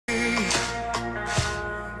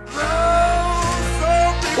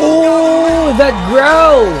that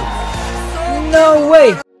growl! No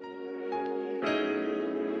way!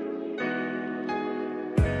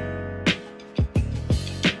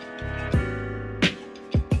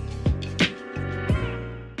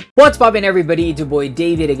 What's poppin' everybody, it's your boy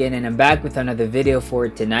David again, and I'm back with another video for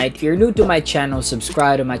tonight. If you're new to my channel,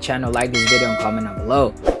 subscribe to my channel, like this video, and comment down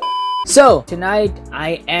below. So tonight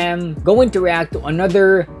I am going to react to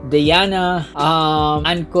another DIANA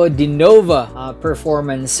ANKUDINOVA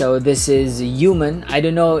performance. So this is Human. I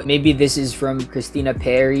don't know, maybe this is from Christina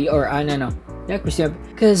Perry or no, not Christina,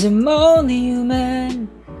 cause I'm only human,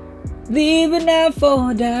 leaving I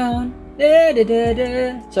fall down.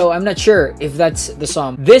 So I'm not sure if that's the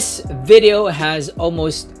song. This video has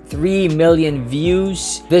almost 3 million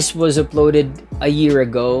views. This was uploaded a year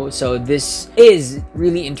ago, so this is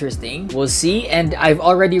really interesting. We'll see. And I've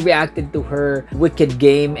already reacted to her Wicked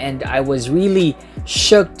game, and I was really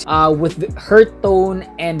shocked with her tone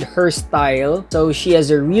and her style. So she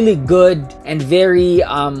has a really good and very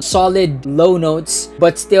solid low notes,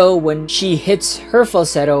 but still when she hits her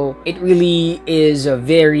falsetto, it really is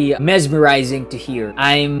very mesmerizing to hear.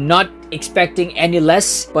 I'm not expecting any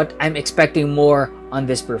less, but I'm expecting more on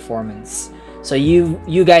this performance. So you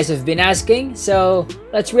guys have been asking, so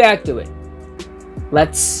let's react to it.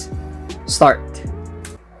 Let's start.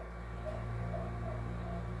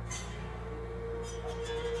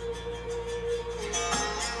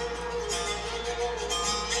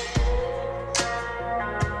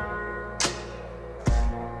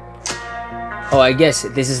 Oh, I guess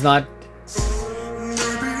this is not.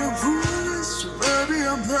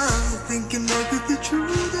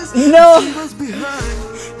 No!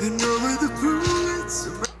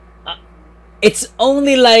 It's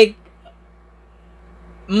only like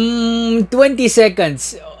 20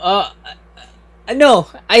 seconds. No,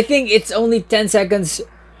 I think it's only 10 seconds.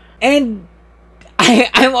 And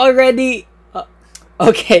I'm already...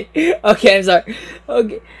 okay, I'm sorry.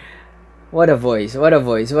 Okay. What a voice, what a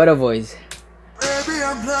voice, what a voice. Maybe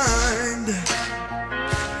I'm blind,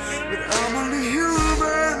 but I'm only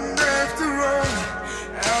human after all.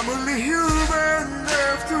 I'm only human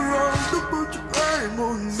after all. Don't put your blame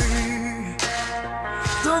on me.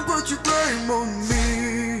 Don't put your blame on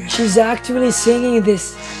me. She's actually singing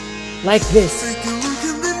this like this. Take a look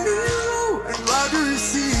in the mirror and what do you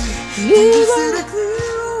see? Do you see the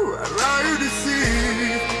clear? Allow you to see.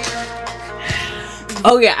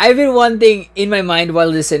 Okay, I've been wanting, in my mind while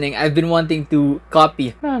listening, I've been wanting to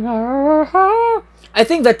copy. I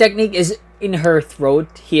think the technique is in her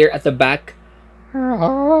throat here at the back.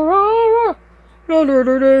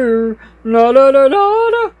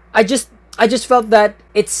 I just felt that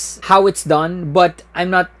it's how it's done, but I'm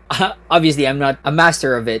not, obviously I'm not a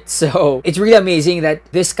master of it. So it's really amazing that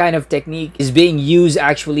this kind of technique is being used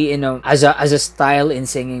actually in as a style in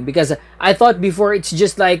singing, because I thought before it's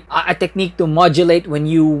just like a technique to modulate when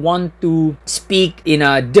you want to speak in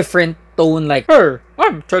a different tone, like, hey,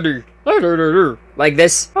 I'm Teddy, like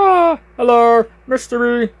this, hello,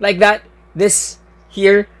 mystery, like that. This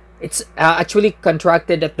here, it's actually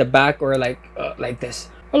contracted at the back, or like this,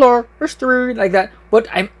 hello, mystery, like that. But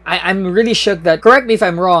I'm really shocked that, correct me if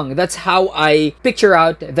I'm wrong, that's how I picture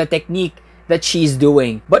out the technique that she's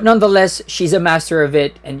doing. But nonetheless, she's a master of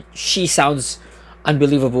it, and she sounds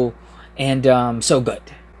unbelievable and so good.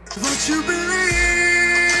 What you believe,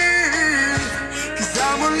 'cause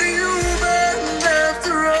I'm only human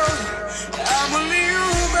after all. I'm only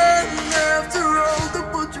human after all.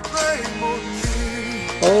 Don't put your blame on me.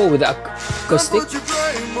 Oh, with the acoustic. Don't put your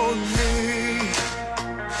blame on me.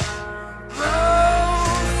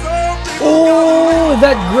 Oh,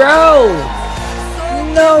 that growl!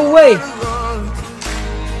 No way!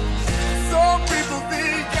 Some people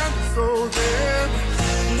think I'm so dead.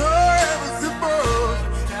 No heavens above.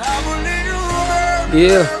 I'm only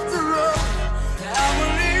human after all. I'm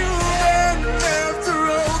only human after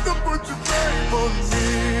all. Don't put your blame on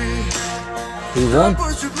me. He won't. Don't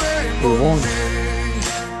put your blame He on won't. me.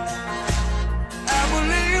 I'm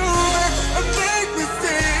only human. I make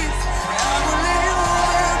mistakes. I'm only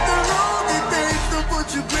human. The only things. Don't put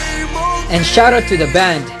your blame on me. And shout out to the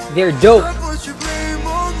band. They're dope. Don't put your blame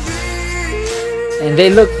on me. And they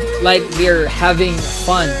look like they're having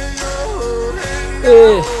fun.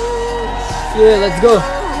 Yeah, let's go.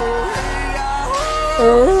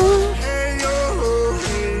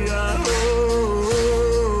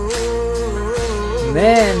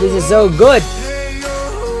 Man, this is so good.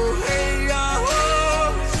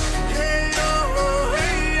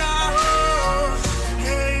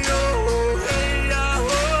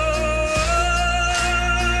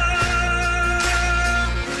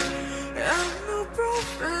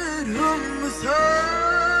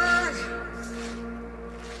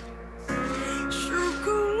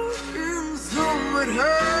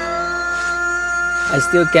 I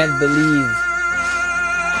still can't believe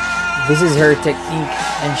this is her technique,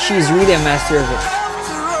 and she's really a master of it.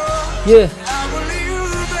 Yeah.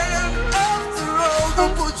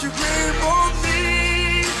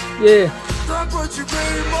 Yeah.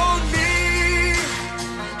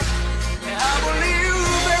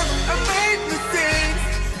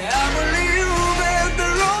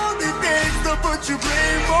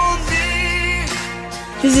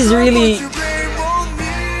 This is really...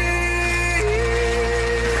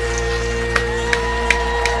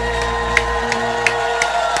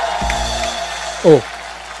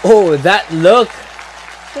 Oh, that look.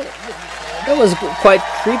 That was quite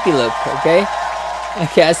creepy look, okay?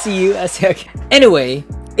 Okay, I see you. I see. Okay. Anyway,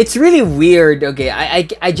 it's really weird. Okay,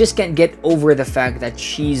 I just can't get over the fact that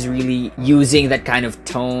she's really using that kind of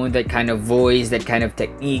tone, that kind of voice, that kind of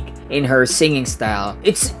technique in her singing style.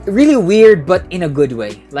 It's really weird, but in a good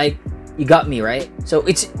way. Like, you got me, right? So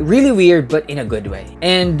it's really weird, but in a good way.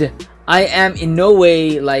 And I am in no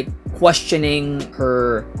way like questioning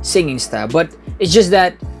her singing style, but it's just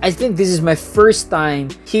that I think this is my first time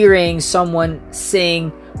hearing someone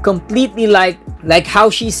sing completely like how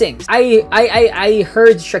she sings. I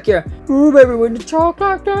heard Shakira, "Ooh, baby, when you talk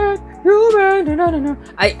like that, you man, no, no, no."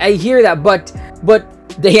 I hear that, but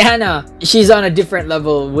Diana, she's on a different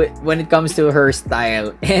level when it comes to her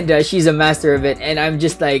style, and she's a master of it. And I'm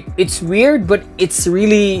just like, it's weird, but it's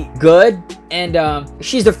really good. And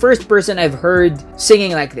she's the first person I've heard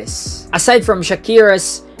singing like this. Aside from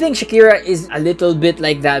Shakira's, I think Shakira is a little bit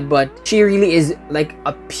like that, but she really is like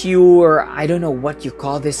a pure, I don't know what you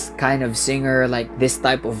call this kind of singer, like this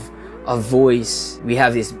type of voice. We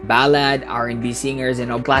have these ballad R&B singers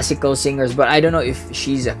and classical singers, but I don't know if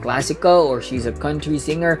she's a classical or she's a country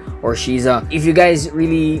singer or she's a... If you guys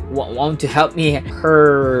really want to help me,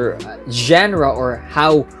 her genre or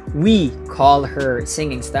how we call her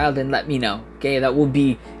singing style, then let me know. Okay, that would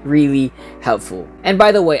be really helpful. And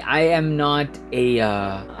by the way, I am not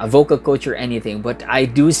a vocal coach or anything, but I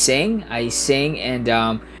do sing. I sing,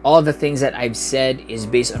 and all the things that I've said is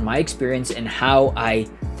based on my experience and how I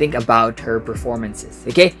think about her performances.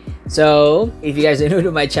 Okay, so if you guys are new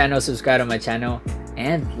to my channel, subscribe to my channel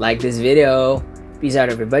and like this video. Peace out,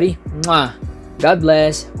 everybody. Mwah. God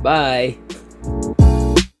bless. Bye.